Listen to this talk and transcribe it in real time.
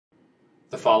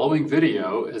The following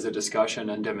video is a discussion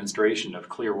and demonstration of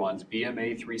ClearOne's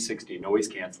BMA 360 noise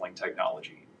canceling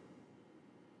technology.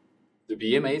 The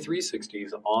BMA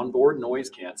 360's onboard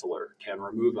noise canceller can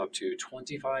remove up to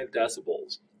 25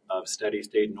 decibels of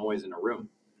steady-state noise in a room.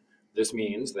 This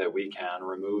means that we can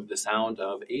remove the sound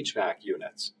of HVAC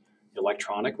units,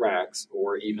 electronic racks,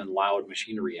 or even loud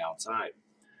machinery outside.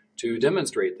 To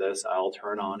demonstrate this, I'll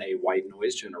turn on a white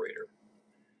noise generator.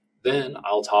 Then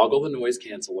I'll toggle the noise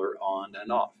canceller on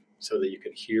and off so that you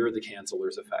can hear the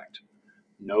canceller's effect.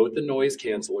 Note the noise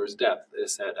canceller's depth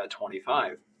is set at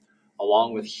 25.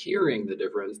 Along with hearing the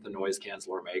difference the noise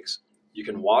canceller makes, you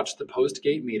can watch the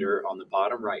post-gate meter on the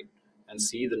bottom right and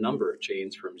see the number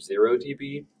change from 0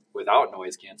 dB without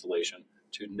noise cancellation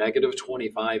to negative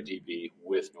 25 dB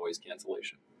with noise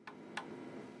cancellation.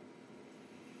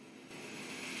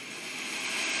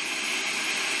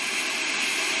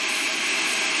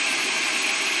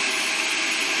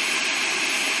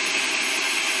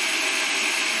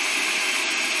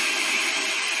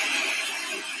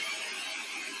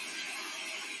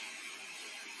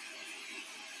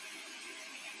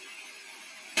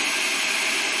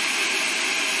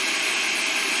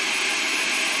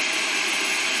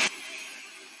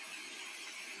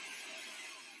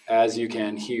 As you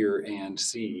can hear and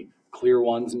see,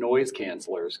 ClearOne's noise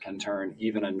cancellers can turn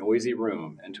even a noisy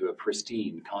room into a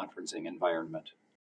pristine conferencing environment.